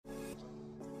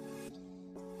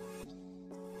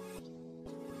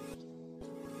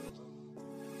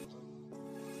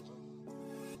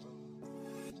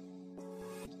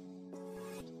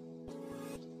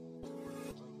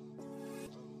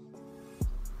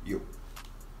Yo,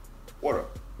 what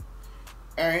up?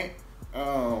 Alright,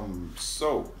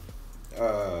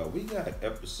 we got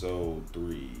episode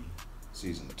 3,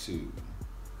 season 2,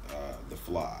 The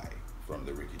Fly from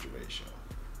the Ricky Gervais Show.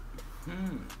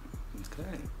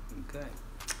 Okay.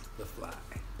 The Fly.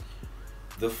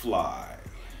 The Fly.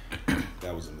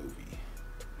 That was a movie.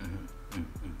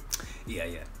 Yeah.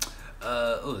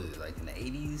 What was it, like in the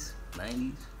 80s,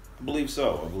 90s? I believe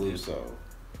so.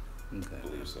 Okay. I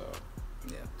believe so.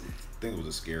 Yeah. I think it was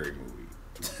a scary movie.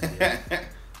 Yeah.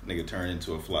 Nigga turned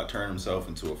himself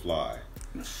into a fly.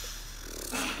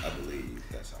 I believe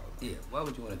that's how it went. Yeah, why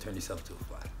would you want to turn yourself into a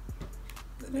fly?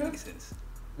 That doesn't make sense.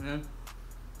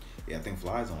 Yeah, I think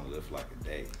flies only live for like a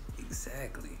day.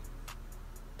 Exactly.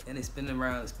 And they spend a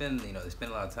lot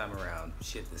of time around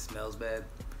shit that smells bad.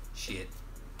 Shit.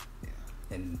 Yeah.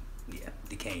 And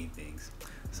decaying things.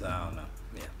 So I don't know.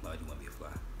 Yeah, why would you want to be a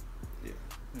fly? Yeah.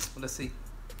 Well, let's see.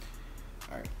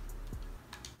 All right.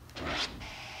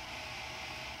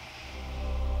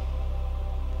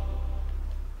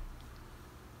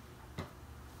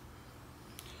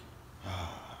 I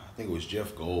think it was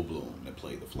Jeff Goldblum that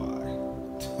played the fly.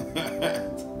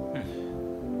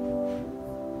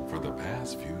 For the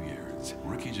past few years,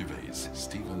 Ricky Gervais,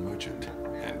 Stephen Merchant,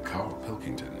 and Carl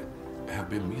Pilkington have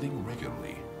been meeting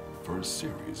regularly for a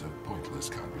series of pointless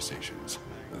conversations.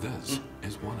 This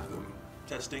is one of them.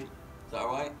 Testing. Is that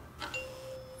all right?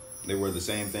 They were the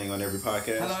same thing on every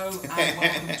podcast. Hello and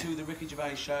welcome to the Ricky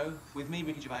Gervais Show with me,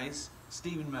 Ricky Gervais,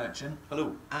 Stephen Merchant.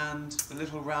 Hello. And the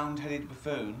little round-headed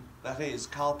buffoon that is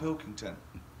Carl Pilkington.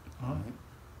 All right.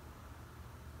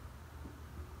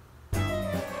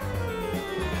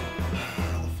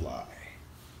 The Fly.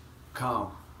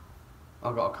 Carl,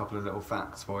 I've got a couple of little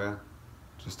facts for you,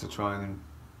 just to try and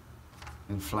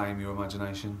inflame your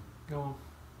imagination. Go on.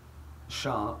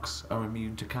 Sharks are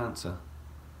immune to cancer.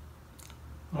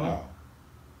 Wow.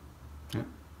 Yeah.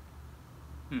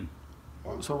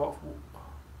 Wow. So what?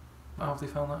 How have they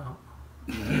found that out?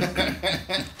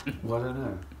 Well, I don't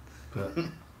know, but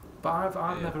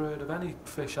I've never heard of any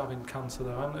fish having cancer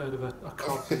though. I haven't heard of a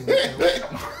cod being killed.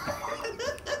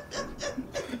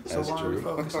 So That's why are we true.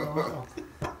 focusing on that one?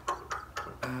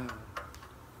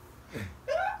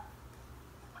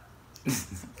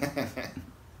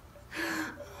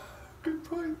 good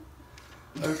point.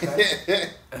 Okay.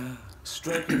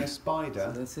 Stroking a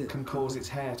spider So that's it. can cause its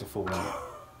hair to fall out.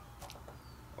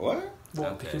 What?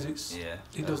 What? Okay. Because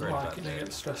it doesn't like it and it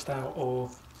gets stressed out, or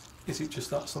is it just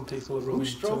that some people are Who rubbing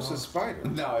strokes too a hard? spider?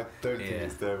 No, I don't think Yeah.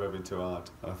 it's they're rubbing too hard.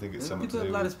 I think it's something to People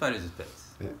do have a lot of with... spiders as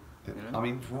pets. Yeah. You know? I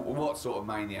mean, what sort of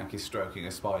maniac is stroking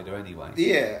a spider anyway?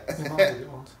 Yeah. My mum did it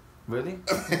once. Really?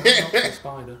 Not a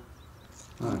spider.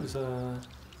 Oh. It was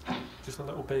just a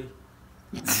little bee.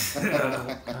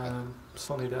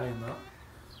 Sunny day and that.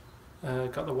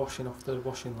 Got the washing off the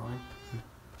washing line.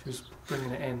 She was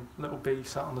bringing it in. Little bee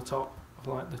sat on the top of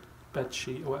like the bed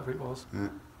sheet or whatever it was. Yeah.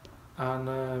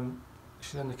 And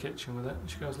she's in the kitchen with it. And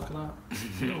she goes, "Look at that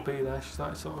little bee there." She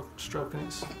started sort of stroking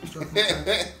its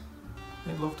head.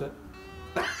 It loved it.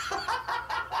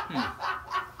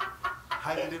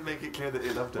 How did it make it clear that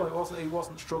it loved Well, he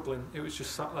wasn't struggling. It was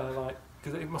just sat there like,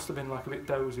 because it must have been like a bit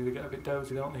dozy. They get a bit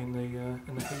dozy, don't they, in the heat.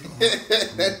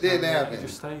 That didn't happen. It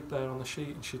just stayed there on the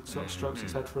sheet, and she sort of strokes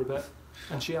its head for a bit,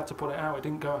 and she had to put it out. It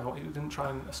didn't go out. It didn't try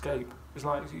and escape. It was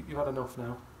like, "You've had enough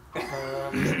now."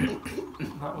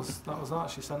 That was that.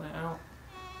 She sent it out.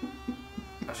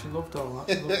 She loved all that.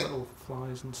 She loved little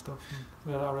flies and stuff. And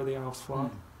we had Harry the house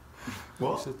fly.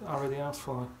 What? It's a Harry the house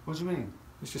fly. What do you mean?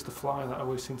 It's just a fly that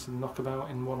always seems to knock about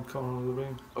in one corner of the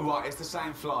room. Oh, right, it's the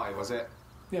same fly, was it?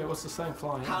 Yeah, it was the same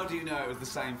fly. Yeah. How do you know it was the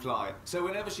same fly? So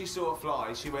whenever she saw a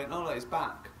fly, she went, "Oh, look, it's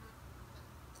back."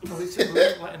 Well, we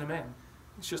weren't letting him in.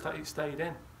 It's just that it stayed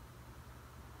in.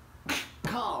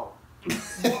 Carl,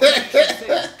 what makes you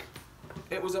think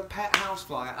it was a pet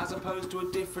housefly as opposed to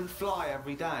a different fly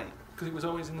every day? Because it was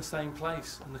always in the same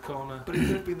place in the corner. But it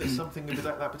could have been that something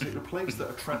about that particular place that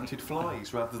attracted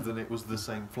flies rather than it was the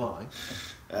same fly.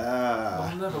 Well,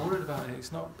 I'm never worried about it.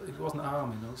 It wasn't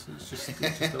harming us. It's just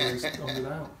always gone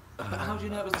without. But how do you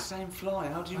know it was the same fly?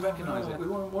 How do you recognise it? We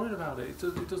weren't worried about it.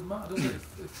 It doesn't matter, does it?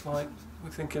 If like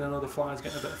we're thinking another fly's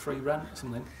getting a bit of free rent or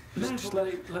something, just let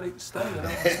it stay there.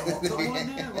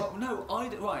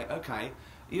 Right, okay.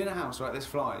 You're in a house, right? There's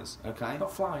flies, okay?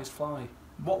 Not flies, fly.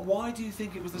 Why do you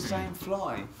think it was the same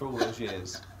fly for all those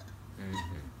years?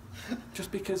 Just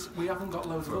because we haven't got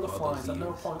loads of other all flies. those At no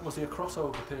years. point was there a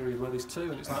crossover period where there's two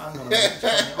and it's like, hang on a minute, just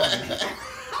turn it on.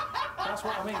 That's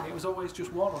what I mean. It was always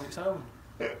just one on its own.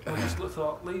 I just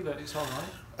thought, leave it, it's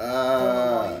alright.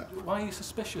 Why are you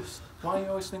suspicious? Why do you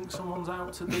always think someone's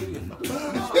out to do you?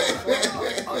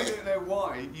 I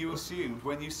why you assumed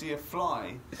when you see a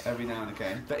fly every now and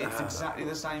again that it's exactly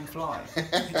the same fly. It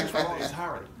just It's was.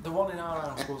 Harry. The one in our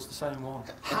house was the same one.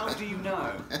 How do you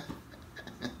know?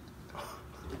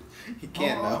 You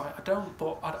can't Oh, know. right, I don't,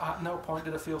 but at no point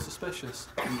did I feel suspicious.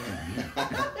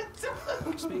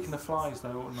 Speaking of flies,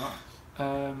 though, and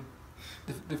that,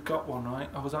 they've got one, right?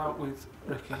 I was out with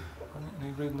Ricky, and he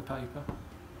was reading the paper.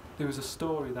 There was a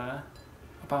story there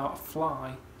about a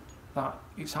fly that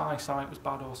its eyesight was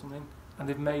bad or something, and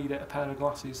they've made it a pair of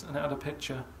glasses, and it had a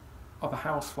picture of a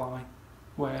housefly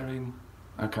wearing.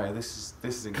 Okay, this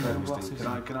is incredible, Steve.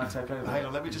 Can I take over? Hang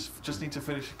on, let me just need to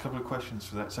finish a couple of questions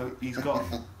for that. So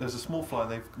there's a small fly,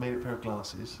 they've made a pair of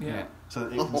glasses Yeah, so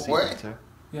that it can see What? better.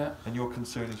 yeah. And your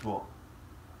concern is what?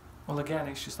 Well, again,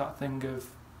 it's just that thing of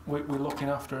we're looking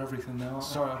after everything now. Aren't we?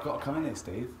 Sorry, I've got to come in here,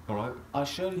 Steve. All right. I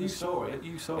showed you You the saw story. it.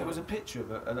 You saw It it. was a picture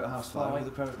of a housefly with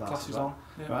a pair of glasses on.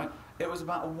 Yeah. Right? It was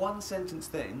about a one-sentence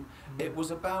thing. It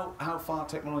was about how far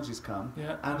technology's come,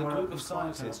 Yeah. and a where group it of was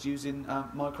flying scientists to. using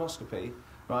microscopy,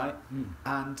 right,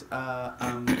 and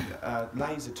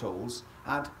laser tools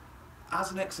had,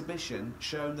 as an exhibition,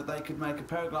 shown that they could make a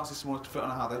pair of glasses smaller to fit on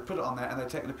a hat. They put it on there, and they've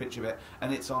taken a picture of it,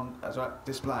 and it's on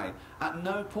display. At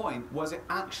no point was it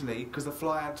actually, because the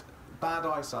fly had bad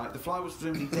eyesight, the fly was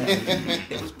presumably dead.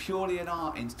 It was purely an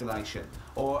art installation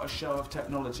or a show of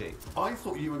technology. I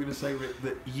thought you were going to say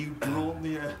that you'd drawn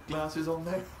the glasses on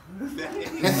there.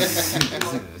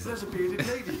 There's a bearded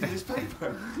lady in this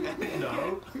paper.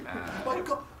 No. My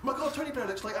God, Tony Blair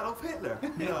looks like Adolf Hitler.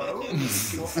 No. What do you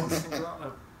think of that,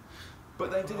 though?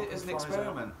 But they did it as an Flies out.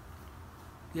 experiment.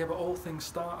 Yeah, but all things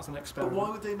start as an But experiment. why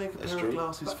would they make a That's pair true. of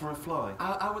glasses for a fly?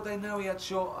 How would they know he had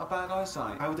a bad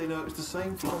eyesight? How would they know it was the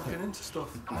same fly? Bumping into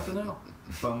stuff? I don't know.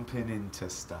 Bumping into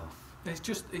stuff. It's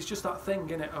just that thing,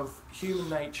 innit, of human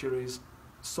nature is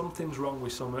something's wrong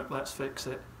with something, let's fix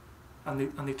it,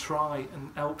 and they try and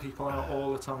help people out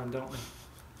all the time, don't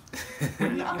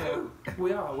they?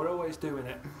 We're always doing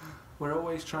it. We're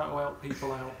always trying to help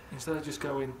people out instead of just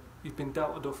going, you've been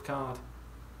dealt a duff card,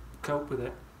 cope with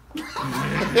it. Came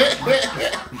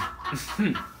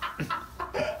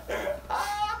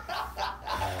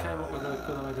up with a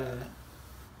good idea.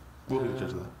 We'll be the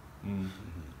judge of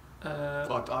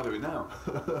that. I'll do it now.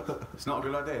 It's not a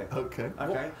good idea. Okay.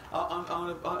 Okay,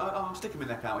 I'm sticking my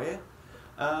neck out here.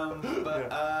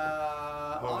 But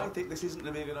I think this isn't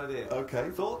going to be a good idea.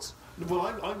 Okay. Thoughts? Well,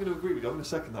 I'm going to agree with you. I'm going to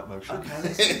second that motion.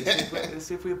 Okay, let's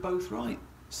see if we're both right.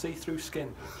 See-through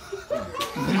skin.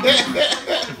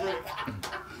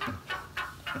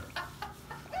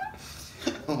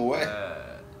 What?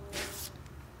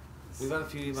 We've had a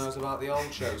few emails about the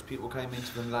old shows. People came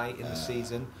into them late in the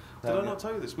season. Did I not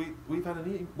tell you this? We had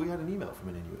an email from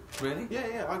an Inuit. Really?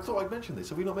 Yeah. I thought I'd mentioned this.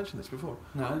 Have we not mentioned this before?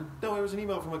 No. No, it was an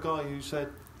email from a guy who said,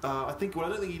 I don't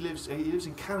think he lives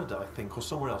in Canada, I think, or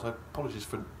somewhere else. I apologise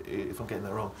if I'm getting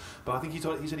that wrong. But I think he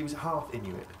said he was half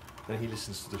Inuit, and he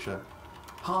listens to the show.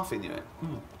 Half Inuit.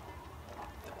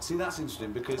 See, that's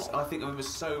interesting because I think of them as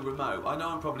so remote. I know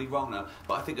I'm probably wrong now,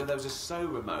 but I think of those as so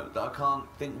remote that I can't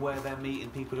think where they're meeting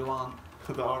people who aren't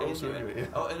That are also Inuit, yeah.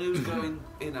 Oh, and who's going,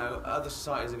 other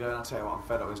societies are going, I'll tell you what, I'm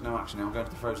fed up, there's no action now, I'm going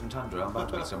to the frozen tundra, I'm about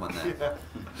to meet someone there. Yeah.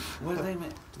 Where do they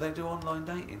meet? Do they do online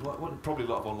dating? What Probably a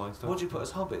lot of online stuff. do you put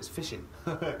as hobbies? Fishing?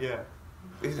 Yeah.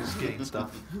 Skin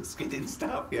stuff. Skinning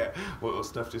stuff, yeah. What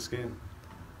stuff to skin?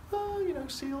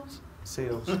 Seals.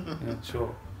 Seals. Yeah,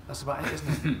 sure. That's about it,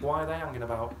 isn't it? Why are they hanging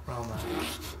about round there?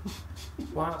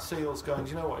 Why aren't seals going,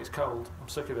 do you know what, it's cold, I'm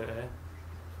sick of it here.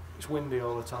 It's windy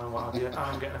all the time, what have you, and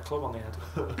I'm getting a club on the head.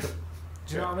 Do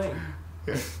you know what I mean?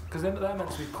 Because they're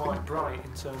meant to be quite bright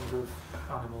in terms of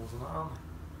animals and that, aren't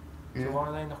they? So why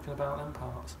are they knocking about them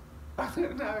parts? I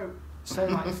don't know. Say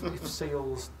like if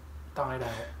seals died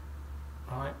out,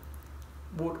 right?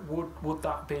 Would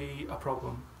that be a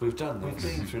problem? We've done We've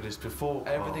this. been through this before.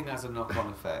 Everything has a knock-on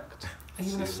effect.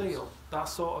 Even a seal,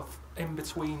 that's sort of in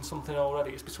between something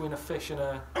already. It's between a fish and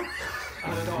a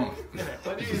dog, isn't it?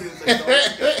 I knew you were going to say dog.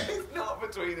 It's not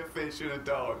between a fish and a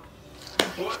dog.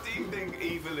 What do you think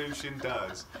evolution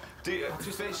does?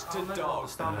 Fish to dog.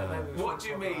 What do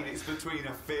you mean it's between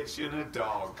a fish and a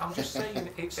dog? I'm just saying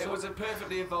it's. It was a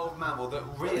perfectly evolved mammal that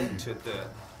re-entered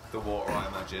the water, I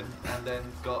imagine, and then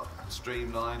got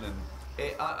streamlined. And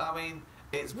I mean,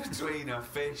 it's between a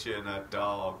fish and a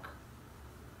dog.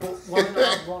 But why not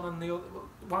have one and the other?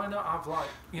 Why not have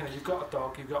you've got a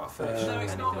dog, you've got a fish. No,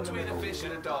 it's not between a fish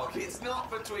and a dog. It's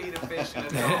not between a fish and a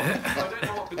dog. I don't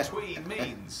know what between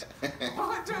means.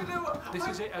 I don't know what... This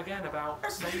is it again about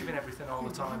saving everything all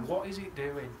the time. What is it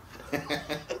doing?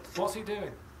 What's he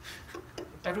doing?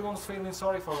 Everyone's feeling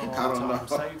sorry for him I all the don't time.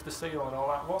 know. Save the seal and all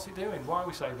that. What's he doing? Why are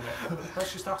we saving it?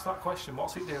 Let's just ask that question.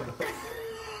 What's he doing?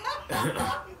 I don't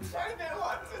know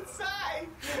what to say.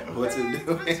 What's it It's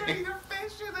doing? between a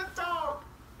fish and a dog.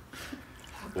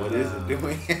 What is it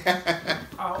doing?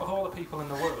 Out of all the people in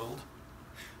the world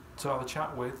to have a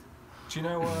chat with, do you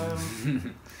know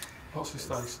what's his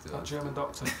face? That German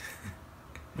doctor.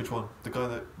 Which one? The guy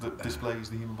that displays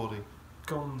the human body?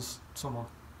 Guns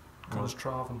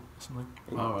Traven or something.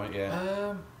 All right,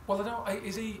 yeah. Well, I don't.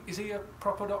 Is he a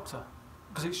proper doctor?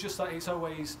 Because it's just that it's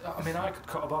always. I mean, I could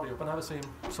cut a body up. I never see him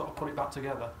sort of put it back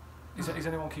together. Is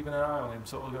anyone keeping an eye on him?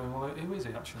 Sort of going, well, who is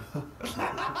he actually?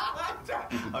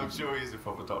 I'm sure he's a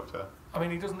proper doctor. I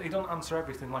mean, he doesn't answer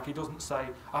everything. Like he doesn't say.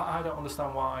 I don't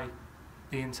understand why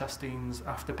the intestines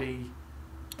have to be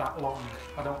that long.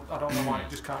 I don't know why it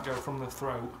just can't go from the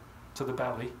throat to the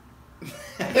belly.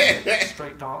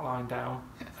 Straight dark line down,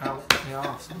 out the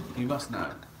arse. You must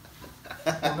know.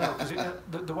 Well, no,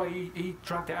 because the way he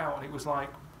dragged it out, and it was like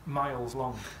miles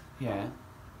long. Yeah.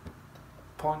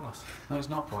 Pointless. No, it's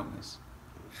not pointless.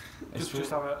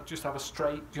 Just have a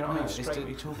straight. Do you know what I mean? It's Straight. what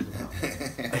you're talking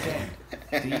about. Again,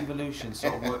 the evolution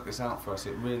sort of worked this out for us.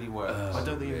 It really works. I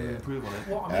don't think you can improve on it.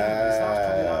 What I mean is that's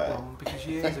probably that long because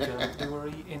years ago they were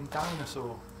eating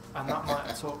dinosaur, and that might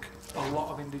have took a lot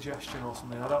of indigestion or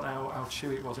something. I don't know how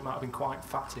chewy it was. It might have been quite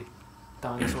fatty,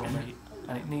 dinosaur meat,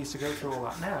 and it needs to go through all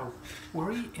that. Now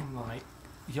we're eating like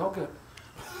yogurt.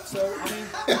 So I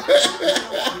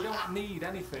mean, we don't need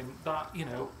anything that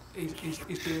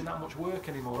is doing that much work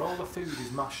anymore. All the food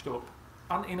is mashed up.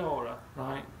 Auntie Nora,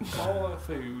 right? All her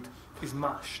food is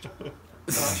mashed. Right,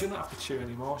 she doesn't have to chew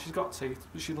anymore. She's got teeth,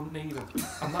 but she doesn't need them.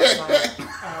 And that's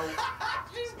how.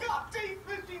 She's got teeth,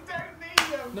 but she don't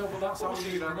need them. No, but that's how She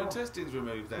we should have her intestines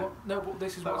removed then. Well, no, but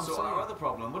this is That what would I'm sort saying. our other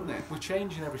problem, wouldn't it? We're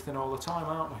changing everything all the time,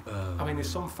 aren't we? I mean, there's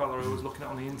some fella who was looking at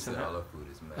on the internet. All food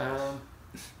is mad.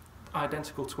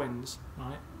 Identical twins,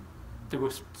 right? They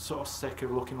were sort of sick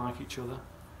of looking like each other,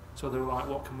 so they were like,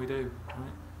 "What can we do?"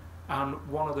 Right? And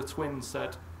one of the twins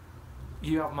said,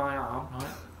 "You have my arm," right?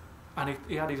 And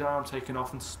he had his arm taken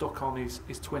off and stuck on his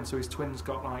twin, so his twin's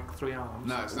got like 3 arms.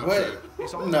 No, it's not Wait. true.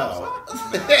 It's on No.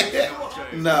 It's not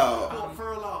true. No. What,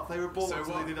 for a laugh? They were born, So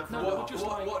so what, they did that for No, a no, laugh. just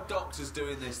like- what doctor's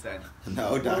doing this then?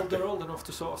 No, Well, doctor. they're old enough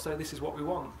to sort of say, "This is what we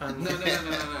want." And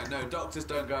No. Doctors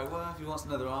don't go, well, if he wants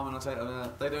another arm, and I'll take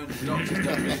it. They don't. Doctors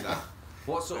don't do that.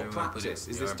 What sort of Everyone put practice it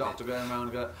in is the this armpit. doctor going around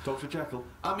and go, Dr. Jekyll.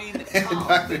 I mean, Dr.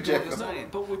 what you're Jekyll. saying.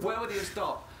 But we've- Where would he have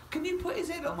stopped? Can you put his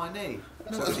head on my knee?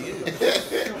 No, It's up to you.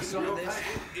 No,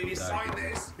 You sign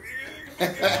this.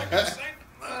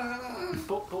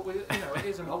 but we, it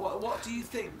isn't. What do you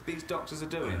think these doctors are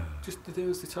doing? Just to do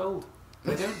as they're told.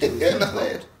 They don't do Yeah, as no,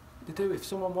 they're told. They do if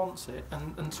someone wants it,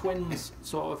 and twins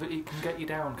sort of it can get you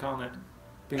down, can't it?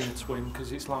 Being a twin,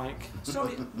 because it's like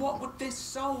Sorry, what would this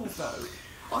solve though?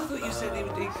 I thought you said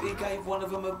he gave one of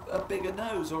them a bigger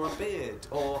nose or a beard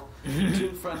or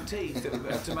 2 front teeth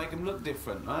to make them look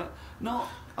different, right? Not.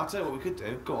 I'll tell you what we could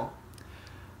do. Go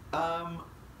on.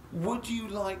 Would you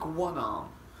like one arm?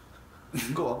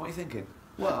 Go on. What are you thinking?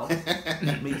 Well,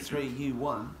 me 3, you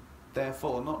 1.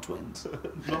 Therefore, not twins.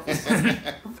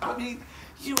 I mean,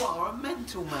 you are a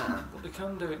mental man. But they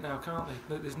can do it now, can't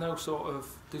they? There's no sort of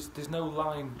there's no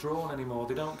line drawn anymore.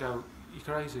 They don't go, "You're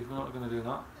crazy. We're not going to do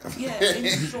that." Yeah, in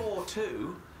Saw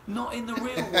 2, not in the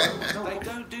real world. They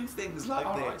don't do things like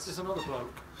All right, this. there's another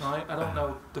bloke, right? I don't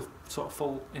know the sort of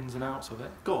full ins and outs of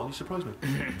it, Go on, you surprised me.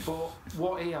 but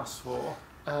what he asked for,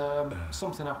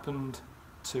 something happened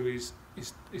to his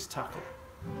tackle.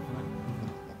 Right?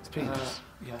 It's penis.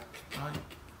 Yeah,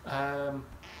 right.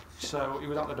 So he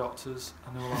was at the doctors,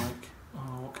 and they were like,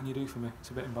 "Oh, what can you do for me?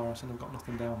 It's a bit embarrassing. I've got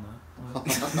nothing down there."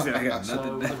 I got So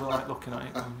nothing they there. were like looking at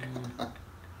it.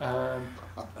 Going,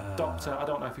 doctor, I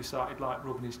don't know if he started like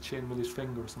rubbing his chin with his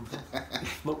finger or something.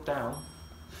 Looked down.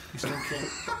 He's thinking,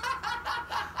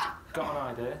 got an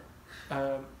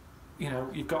idea.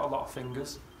 You've got a lot of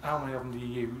fingers. How many of them do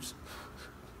you use?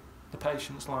 The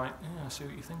patient's like, "Yeah, I see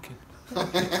what you're thinking." He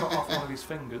cut off one of his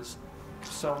fingers,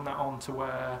 sewn that on to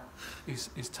where his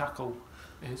tackle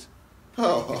is. He's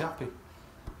Oh. happy.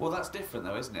 Well, that's different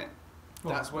though, isn't it?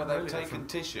 Well, That's where they've really taken different.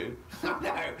 tissue. No,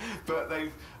 but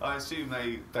I assume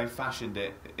they fashioned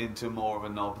it into more of a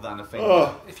knob than a finger.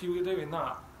 Oh. If you were doing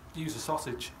that, use a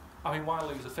sausage. I mean, why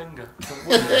lose a finger?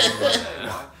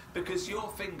 Why? Because your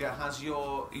finger has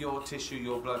your tissue,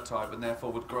 your blood type, and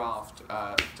therefore would graft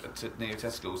near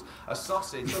testicles. A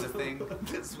sausage is a thing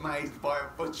that's made by a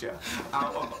butcher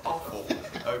out of offal,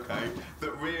 okay,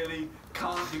 that really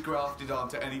can't be grafted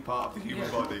onto any part of the human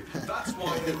body. That's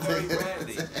why they very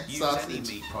rarely use any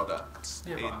meat products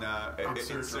in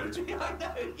surgery. I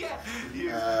know, yeah.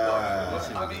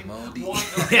 I mean, why not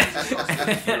use a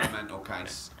sausage for a mental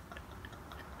case?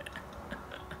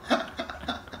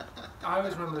 I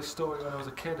always remember this story when I was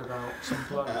a kid about some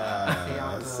bloke. He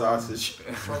had sausage.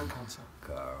 throat cancer.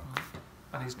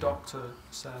 And his doctor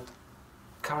said,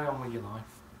 carry on with your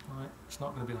life, right? It's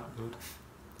not going to be that good,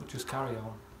 but just carry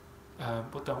on.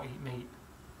 But don't eat meat.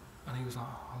 And he was like,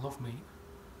 oh, I love meat.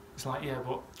 It's like, yeah,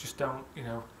 but just don't,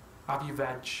 have your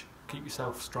veg, keep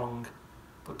yourself strong,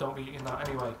 but don't be eating that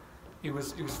anyway. He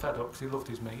was fed up because he loved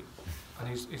his meat, and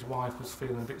his wife was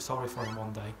feeling a bit sorry for him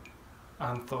one day,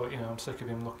 and thought, I'm sick of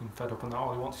him looking fed up, and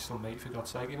all he wants is some meat, for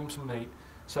God's sake, give him some meat.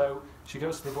 So she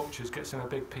goes to the butcher's, gets him a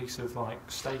big piece of like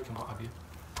steak and what have you.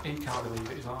 He can't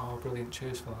believe it. He's like, oh, brilliant,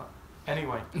 cheers for that.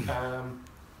 Anyway,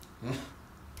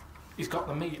 he's got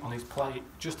the meat on his plate,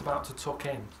 just about to tuck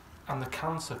in, and the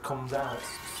cancer comes out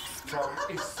from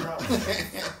his throat.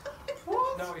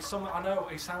 What? No, it's something. I know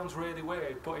it sounds really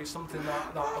weird, but it's something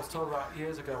that I was told about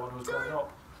years ago when I was growing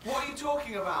up. What are you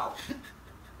talking about?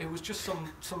 It was just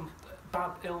some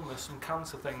bad illness, some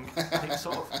cancer thing. And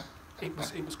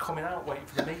it was coming out, waiting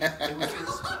for the meat.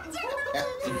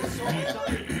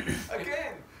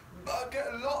 Again,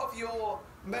 a lot of your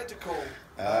medical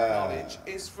knowledge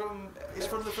is from It's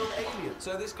from the film Alien.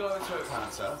 So this guy with throat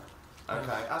cancer,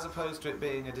 okay, as opposed to it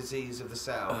being a disease of the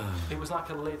cell. It was like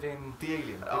a living. The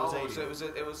Alien. So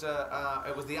it was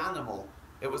the animal.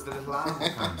 It was the little animal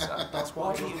cancer. That's why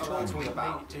what are you talking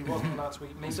about? He wasn't allowed to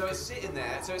eat meat. So it's sitting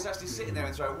there. So it's actually sitting there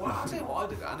and throwing. Well, I'll tell you what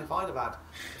I'd have done if I'd have had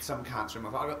some cancer in my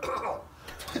body. I'd go,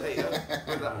 there you go.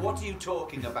 What are you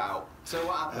talking about? So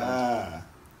what happened?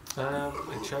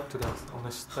 He choked to death on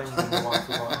this thing, and my wife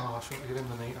was like, "Oh, I shouldn't give him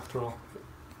the meat after all."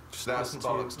 Just That's a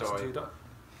bollock story.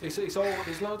 It's all.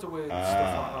 There's loads of weird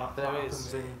stuff like that. There that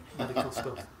is. happens in medical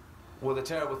stuff. Well, the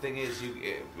terrible thing is,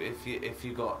 if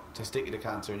you got testicular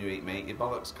cancer and you eat meat, your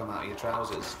bollocks come out of your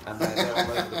trousers and they're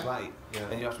all over the plate,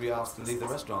 and you have to be asked to leave the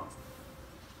restaurant.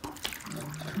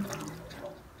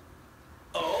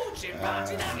 Oh,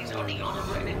 chimpanzee, now he's only on a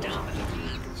running down.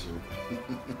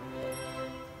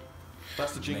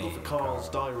 That's the jingle for Carl's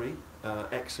diary,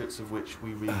 excerpts of which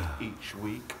we read each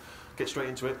week. Get straight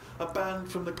into it. A band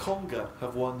from the Conga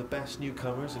have won the Best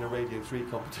Newcomers in a Radio 3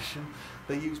 competition.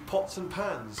 They use pots and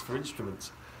pans for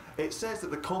instruments. It says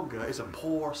that the Conga is a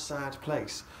poor, sad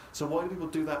place. So why do people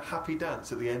do that happy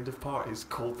dance at the end of parties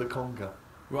called the Conga?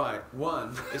 Right,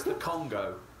 one is the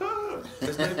Congo.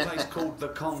 There's no place called the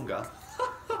Conga.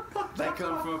 They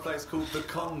come from a place called the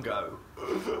Congo.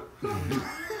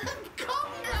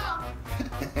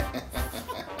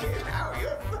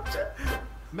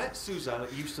 Met Suzanne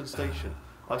at Euston Station.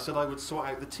 I said I would sort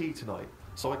out the tea tonight,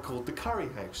 so I called the curry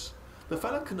house. The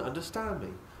fella couldn't understand me.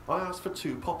 I asked for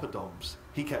 2 poppadoms.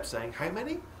 He kept saying, how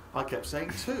many? I kept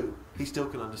saying 2. He still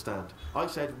couldn't understand. I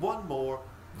said 1 more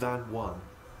than 1.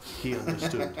 He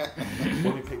understood.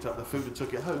 When we picked up the food and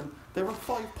took it home, there were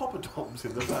 5 poppadoms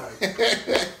in the bag.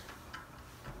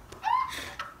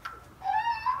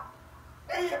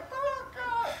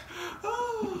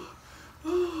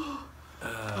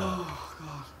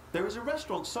 There is a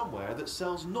restaurant somewhere that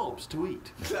sells knobs to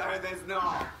eat. No, there's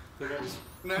not. There is.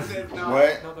 No, there's not.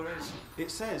 What? No, there is. It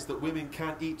says that women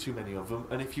can't eat too many of them,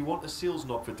 and if you want a seal's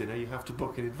knob for dinner, you have to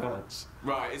book in advance.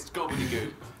 Right, it's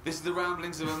gobbledygook. This is the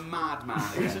ramblings of a madman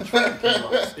It's again. a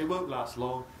trend. It won't last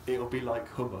long. It'll be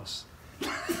like hummus.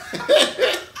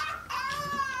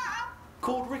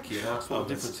 Called Ricky and asked what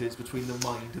the difference is between the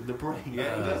mind and the brain.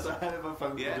 Yeah, he That's does. a hell of a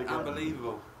phone call Yeah, to get.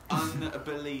 unbelievable.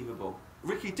 Unbelievable.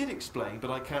 Ricky did explain,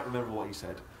 but I can't remember what he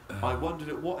said. I wondered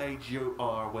at what age you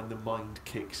are when the mind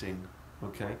kicks in.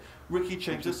 Okay. Ricky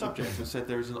changed the subject and said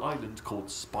there is an island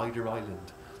called Spider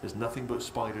Island. There's nothing but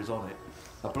spiders on it.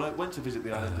 A bloke went to visit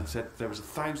the island and said there was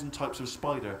 1,000 types of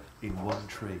spider in one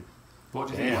tree. What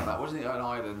do you think about that? What do you think of an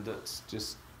island that's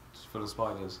just full of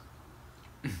spiders?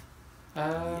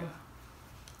 I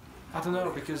don't know,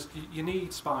 because you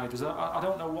need spiders. I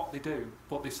don't know what they do,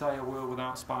 but they say a world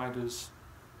without spiders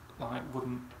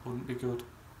wouldn't be good.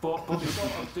 But they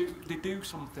sort of do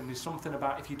something. There's something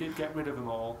about if you did get rid of them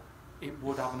all, it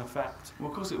would have an effect. Well,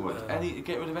 of course it would.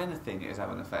 Get rid of anything, it has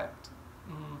have an effect.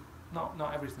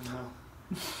 Not everything, no.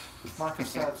 Like I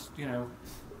said,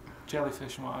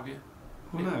 jellyfish and what have you.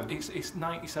 Well, no. It's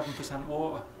 97%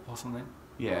 water or something.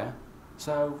 Yeah.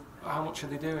 So how much are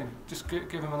they doing? Just give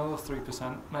them another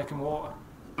 3%, make them water.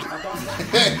 Give them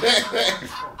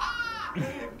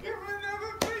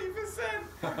another 3%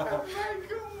 and make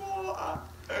them water.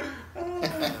 Oh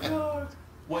my God.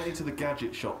 Went into the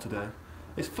gadget shop today.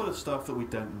 It's full of stuff that we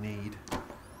don't need.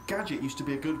 Gadget used to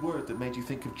be a good word that made you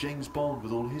think of James Bond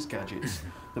with all his gadgets.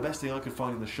 The best thing I could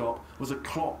find in the shop was a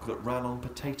clock that ran on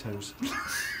potatoes.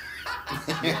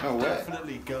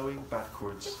 Definitely going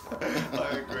backwards.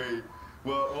 I agree.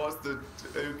 Well,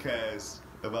 who cares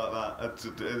about that?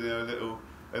 A little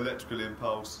electrical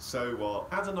impulse, so what?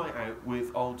 Had a night out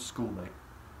with old schoolmate.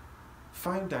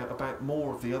 Found out about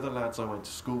more of the other lads I went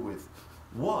to school with.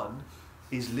 One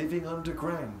is living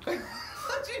underground.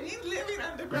 What do you mean living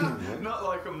underground? Not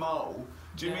like a mole.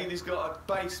 Do you mean he's got a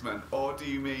basement, or do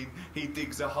you mean he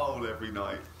digs a hole every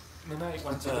night? My mate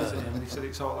went to visit him and he said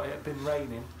it had been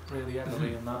raining really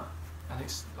heavily and that, and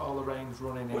it's all the rain's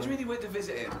running in. What do you mean he went to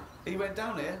visit him? He went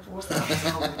down here? What's that? He's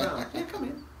on the ground. Yeah, come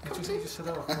in. He just said,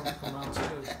 oh, come round too,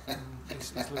 and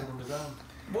he's living underground.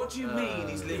 What do you mean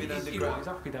he's living underground? He's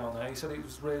happy down there. He said it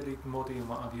was really muddy and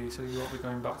what have you, so he won't be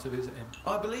going back to visit him.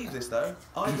 I believe this though.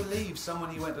 I believe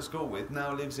someone he went to school with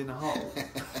now lives in a hole.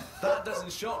 That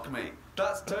doesn't shock me.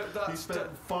 You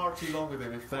spent far too long with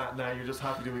him. If that now you're just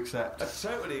happy to accept. I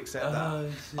totally accept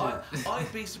that.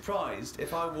 I'd be surprised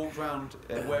if I walked round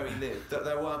where he lived that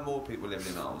there weren't more people living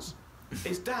in holes.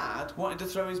 His dad wanted to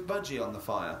throw his budgie on the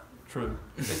fire. True.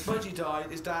 His budgie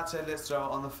died. His dad said, "Let's throw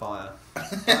it on the fire."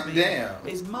 I mean, Damn.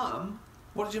 His mum.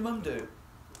 What did your mum do?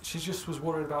 She just was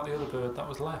worried about the other bird that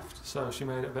was left, so she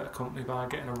made it a bit of company by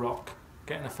getting a rock,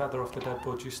 getting a feather off the dead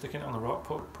budgie, sticking it on the rock,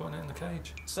 putting it in the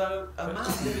cage. So a man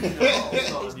living in a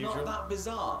hole is not that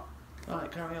bizarre.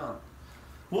 Right, carry on.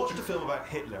 Watched a film about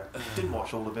Hitler. Didn't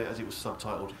watch all of it as it was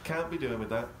subtitled. Can't be doing with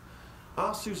that.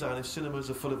 Asked Suzanne if cinemas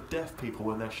are full of deaf people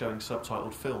when they're showing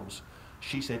subtitled films.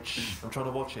 She said, "Shh, I'm trying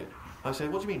to watch it." I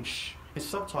said, "What do you mean, shh? It's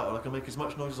subtitled, I can make as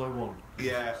much noise as I want."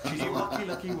 Yeah. She's a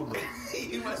lucky woman.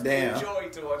 You must be a joy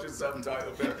to watch a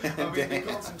subtitle film. I mean, the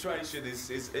concentration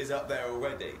is up there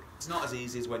already. It's not as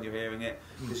easy as when you're hearing it,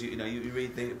 because you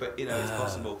read the, but it's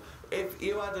possible. If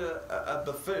you had a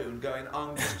buffoon going,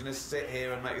 "I'm just going to sit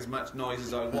here and make as much noise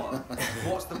as I want,"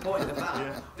 what's the point of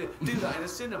that? Yeah. Do that in a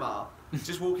cinema.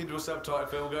 Just walk into a subtitle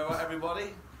film and go, "Right,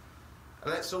 everybody,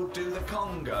 let's all do the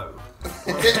Congo."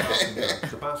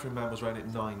 The bathroom man was round at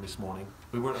 9 this morning.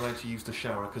 We weren't allowed to use the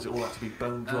shower because it all had to be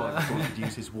bone dry before we could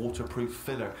use his waterproof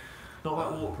filler. Not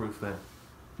that waterproof then.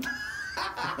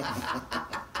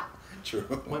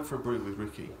 True. Went for a brew with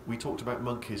Ricky. We talked about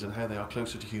monkeys and how they are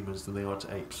closer to humans than they are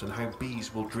to apes, and how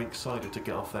bees will drink cider to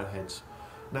get off their heads.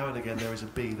 Now and again there is a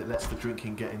bee that lets the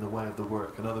drinking get in the way of the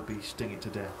work, and other bees sting it to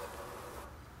death.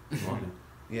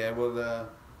 Yeah, well,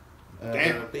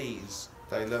 there are bees.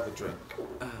 They love a drink,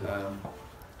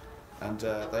 and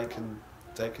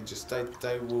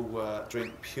they will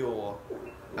drink pure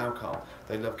alcohol.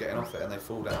 They love getting off it, and they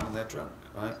fall down and they're drunk,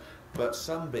 right? But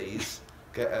some bees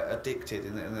get addicted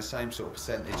in the same sort of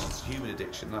percentage as human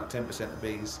addiction. Like 10% of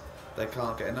bees, they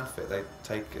can't get enough of it. They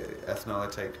take ethanol,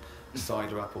 they take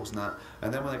cider apples and that,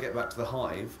 and then when they get back to the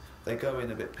hive, they go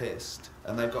in a bit pissed,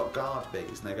 and they've got guard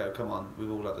bees, and they go, "Come on,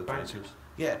 we've all had a drink." Bouncers.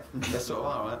 Yeah, they sort of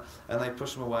are, right? And they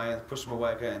push them away, and push them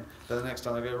away again. Then the next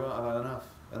time they go, "Right, I've had enough,"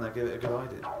 and they give it a good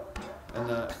idea. And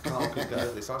Carl couldn't get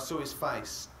over this. I saw his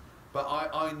face, but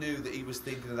I knew that he was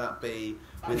thinking of that bee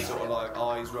with sort of like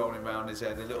eyes rolling around his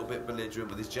head, a little bit belligerent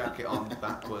with his jacket on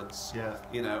backwards. Yeah.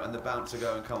 You know, and the bouncer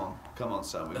going, "Come on,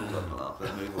 son, we've all done enough.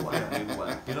 Let's move away."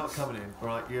 You're not coming in,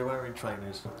 right? You're wearing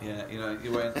trainers. Yeah, you know,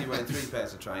 you're wearing 3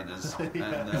 pairs of trainers, and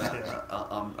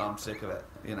I'm sick of it.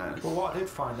 You know. Well, what I did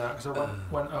find out, because I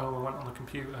went on the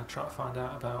computer and tried to find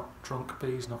out about drunk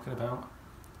bees knocking about.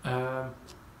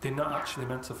 They're not actually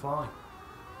meant to fly.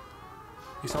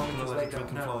 It's only because they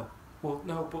don't know. Fly. Well,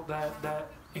 no, but they're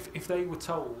if they were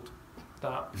told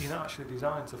that you're not actually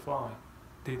designed to fly,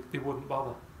 they wouldn't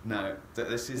bother. No,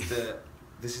 this is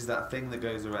that thing that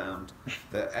goes around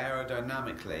that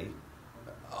aerodynamically,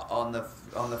 on the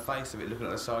face of it, looking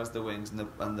at the size of the wings and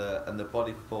the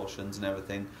body proportions and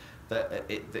everything, that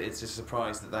it's a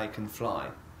surprise that they can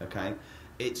fly. Okay,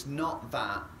 it's not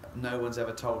that. No one's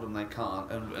ever told them they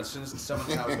can't, and as soon as someone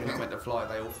tells them they're meant to fly,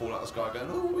 they all fall out of the sky going,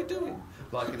 "Oh, what are we doing?"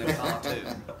 Like in a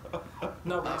cartoon.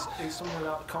 No, but it's something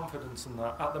about confidence and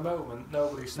that. At the moment,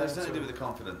 nobody's saying. It's nothing to do with the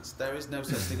confidence. There is no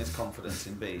such thing as confidence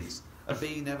in bees. A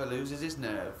bee never loses his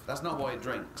nerve. That's not why it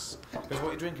drinks. Because what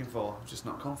are you drinking for? I'm just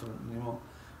not confident anymore.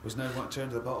 There's no point to turn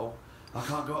to the bottle. I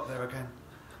can't go up there again.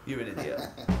 You're an idiot.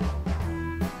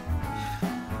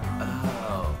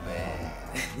 Oh, man.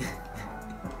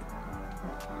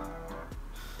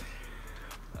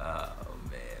 Oh,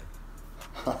 man.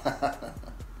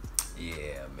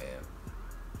 Yeah, man.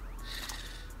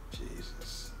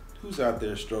 Jesus. Who's out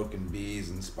there stroking bees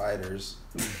and spiders?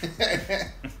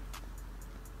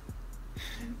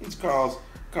 It's Carl's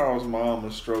Carl's mom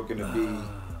was stroking a bee.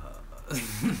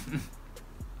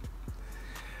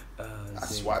 I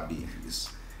swat bees.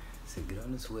 Said, get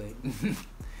on this way.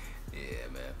 Yeah,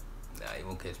 man. Nah, you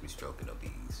won't catch me stroking no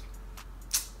bees.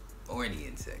 Or any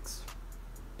insects.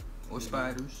 Or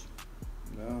spiders.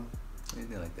 No.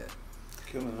 Anything like that.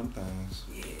 Killing them things.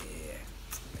 Yeah.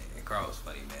 Man, Carl's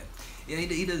funny, man. Yeah,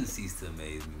 he doesn't cease to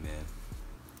amaze me, man.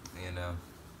 You know?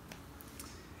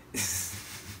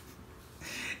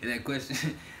 And that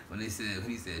question, when he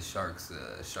said sharks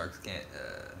can't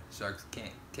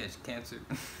catch cancer.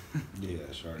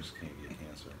 Yeah, sharks can't get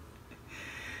cancer.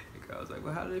 And Carl's like,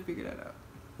 well, how did they figure that out?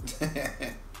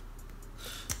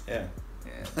 Yeah.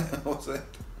 Yeah. What's that?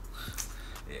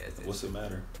 Yeah. What's the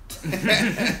matter?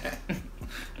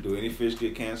 Do any fish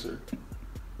get cancer?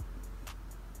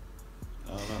 I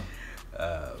don't know.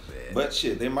 Oh, man. But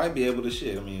shit, they might be able to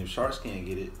shit. I mean, if sharks can't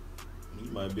get it, you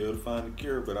might be able to find a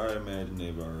cure, but I imagine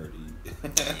they've already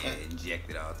yeah,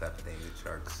 injected all type of things with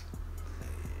sharks.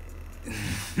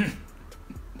 Yeah,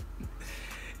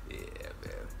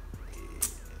 man.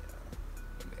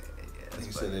 Yeah,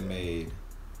 They said they made.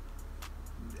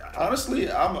 Honestly,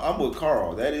 I'm with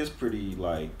Carl. That is pretty,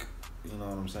 like, you know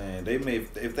what I'm saying.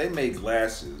 If they made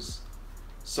glasses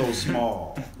so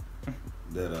small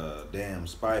that a damn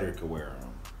spider could wear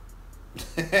them.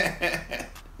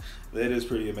 That is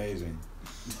pretty amazing.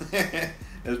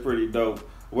 That's pretty dope.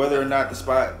 Whether or not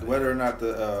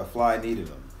the fly needed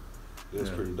them, it's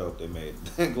pretty dope. They made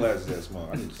glasses that small.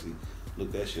 I need to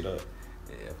look that shit up.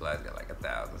 Yeah, flies got like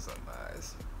 1,000 something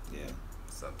eyes. Yeah,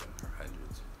 something or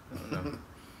hundreds. I don't know.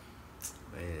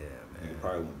 Yeah, man. You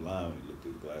probably went blind when you looked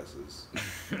through the glasses.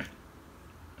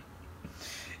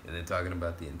 And then talking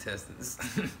about the intestines.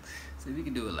 So we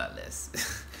can do a lot less.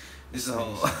 This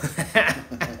whole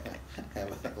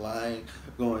have a line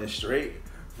going straight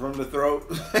from the throat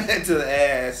to the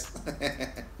ass.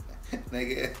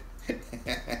 Nigga.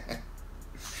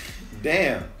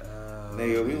 Damn.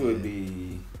 Nigga, we would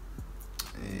be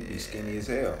skinny as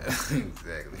hell.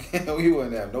 Exactly. We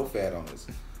wouldn't have no fat on us.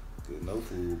 No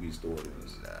food would be stored in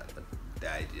us. Nah, nothing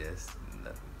digest,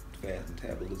 nothing. Fast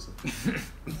metabolism.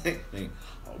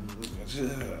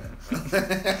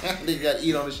 They gotta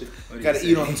eat on the shit. Gotta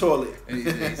eat on the toilet.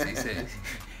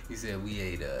 He said we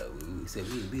ate.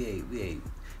 We ate.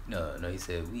 No. He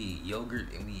said we eat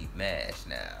yogurt and we eat mash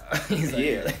now. He's like,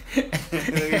 yeah.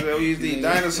 We used to eat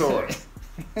dinosaur.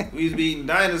 We used to be eating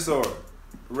dinosaur,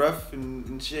 rough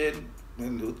and shit,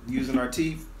 and using our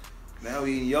teeth. Now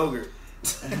we eating yogurt.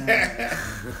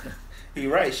 He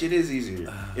right. Shit is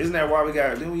easier. Isn't that why we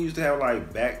got? Didn't we used to have like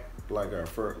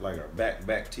our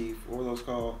back teeth? What were those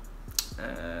called?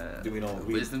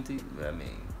 Wisdom teeth. I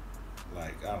mean,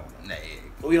 like I don't know. Nah,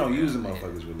 but we don't use them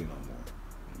motherfuckers really no more.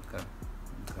 Okay.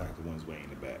 Like the ones way in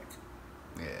the back.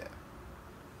 Yeah.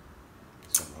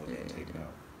 Some of them taken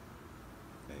out.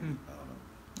 Maybe I don't know.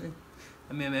 Yeah.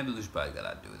 I mean, evolution probably got a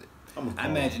lot to do with it. I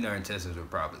imagine our intestines were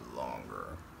probably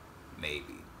longer,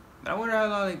 maybe. I wonder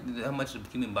how much the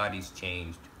human body's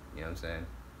changed. You know what I'm saying?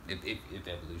 If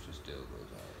evolution still goes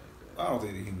on like that. I don't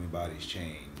think the human body's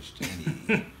changed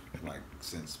any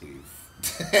since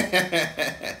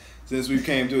we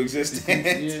came to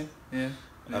existence. Yeah.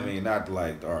 I mean, not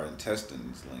like our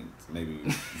intestines linked. Maybe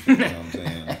you know what I'm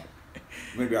saying.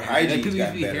 Maybe our hygiene's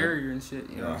gotten better. Hairier and shit.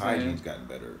 You know, our hygiene's gotten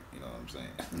better. You know what I'm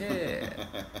saying? Yeah.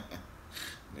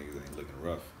 Niggas ain't looking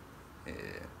rough. Yeah.